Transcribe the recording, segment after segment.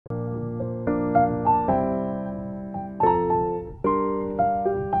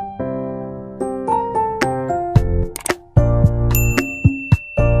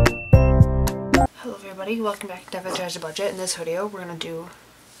everybody, welcome back to Devon Budget. In this video we're going to do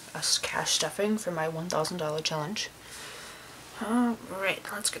a cash stuffing for my $1,000 challenge. Alright,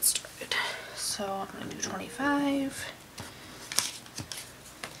 let's get started. So I'm going to do 25,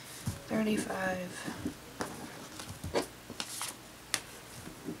 35,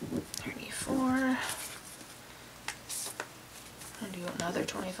 34, I'm going to do another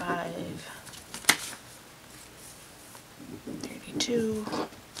 25, 32,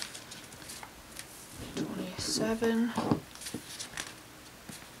 27,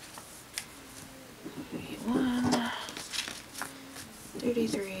 31,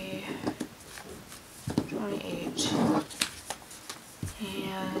 33, 28,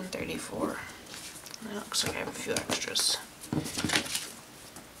 and 34. It looks like I have a few extras.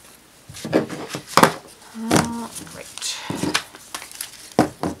 Alright.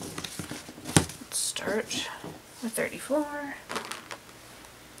 Let's start with 34.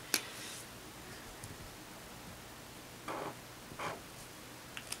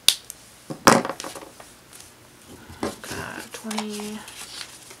 Got 20,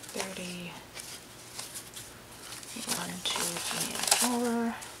 30, 1, 2, 3, and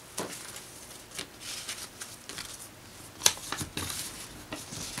 4.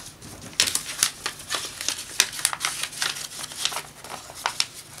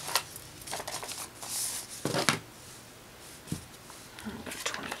 I've got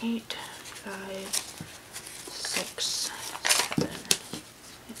 28, 5, 6, 7,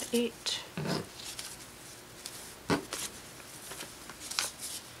 and 8.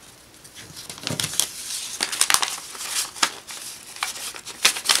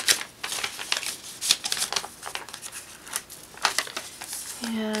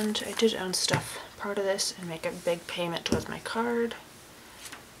 And I did unstuff part of this and make a big payment towards my card.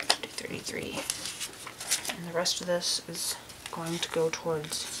 Do 33. And the rest of this is going to go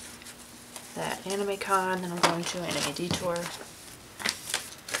towards that anime con, then I'm going to anime detour. And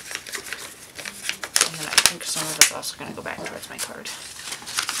then I think some of it's also going to go back towards my card.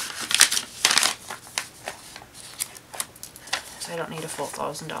 So I don't need a full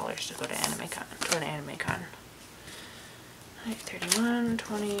 $1,000 to go to an anime con. Alright, 31,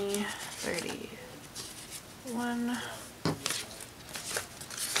 20, 31.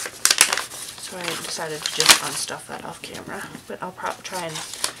 So I decided to just unstuff that off camera, but I'll probably try and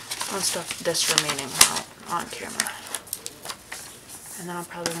unstuff this remaining amount on camera. And then I'm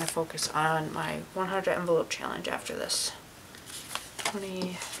probably going to focus on my 100 envelope challenge after this.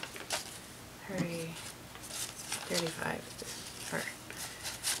 20, 30, 35, or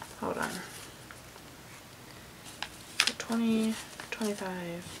hold on. 20,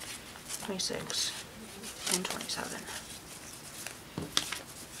 25, 26, and 27.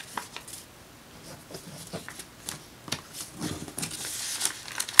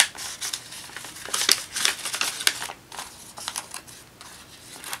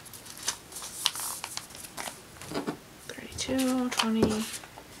 $32, $20,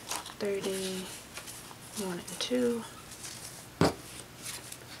 $30, 1 and 2.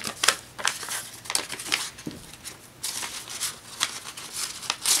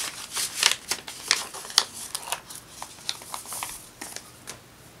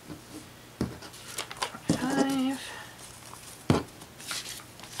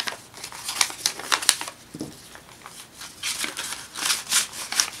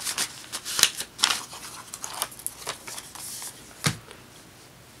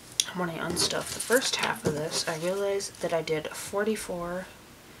 When I unstuffed the first half of this, I realized that I did 44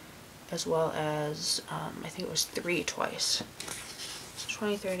 as well as, I think it was 3 twice. So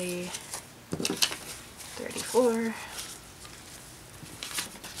 20, 30, 34.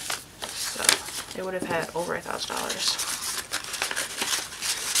 So they would have had over $1,000.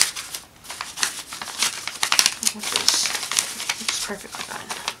 Which is perfectly fine.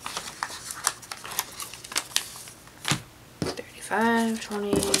 35,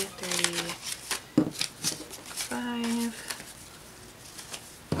 20, 35.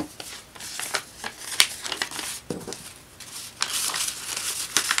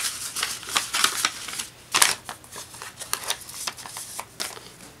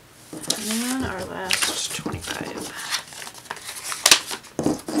 And then our last 25.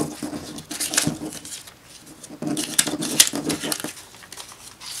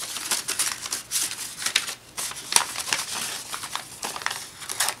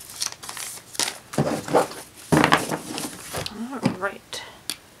 Alright,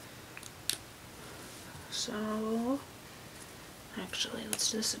 so actually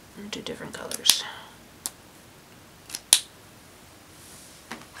let's just do different colors.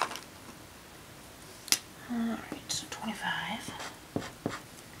 Alright, so 25.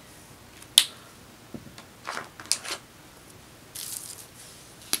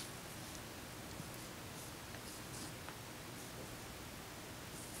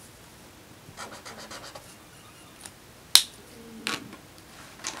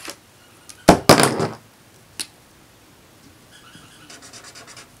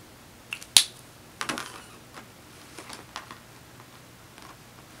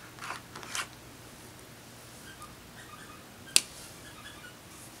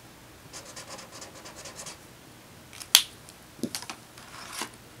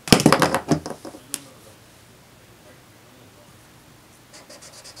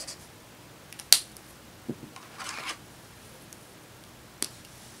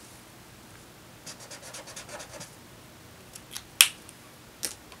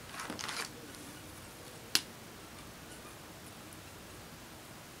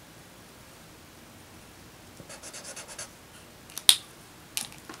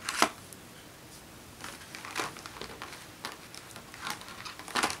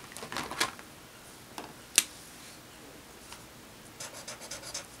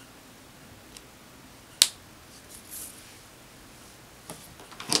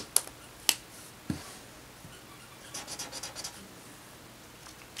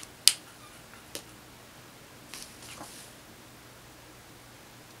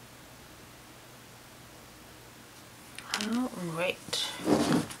 Alright.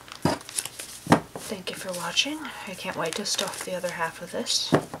 Thank you for watching. I can't wait to stuff the other half of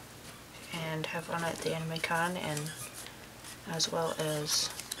this and have fun at the Anime Con, and as well as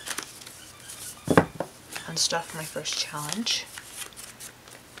unstuff my first challenge.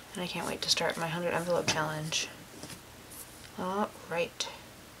 And I can't wait to start my 100 envelope challenge. Alright.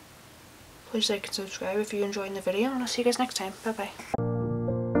 Please like and subscribe if you're enjoying the video, and I'll see you guys next time. Bye bye.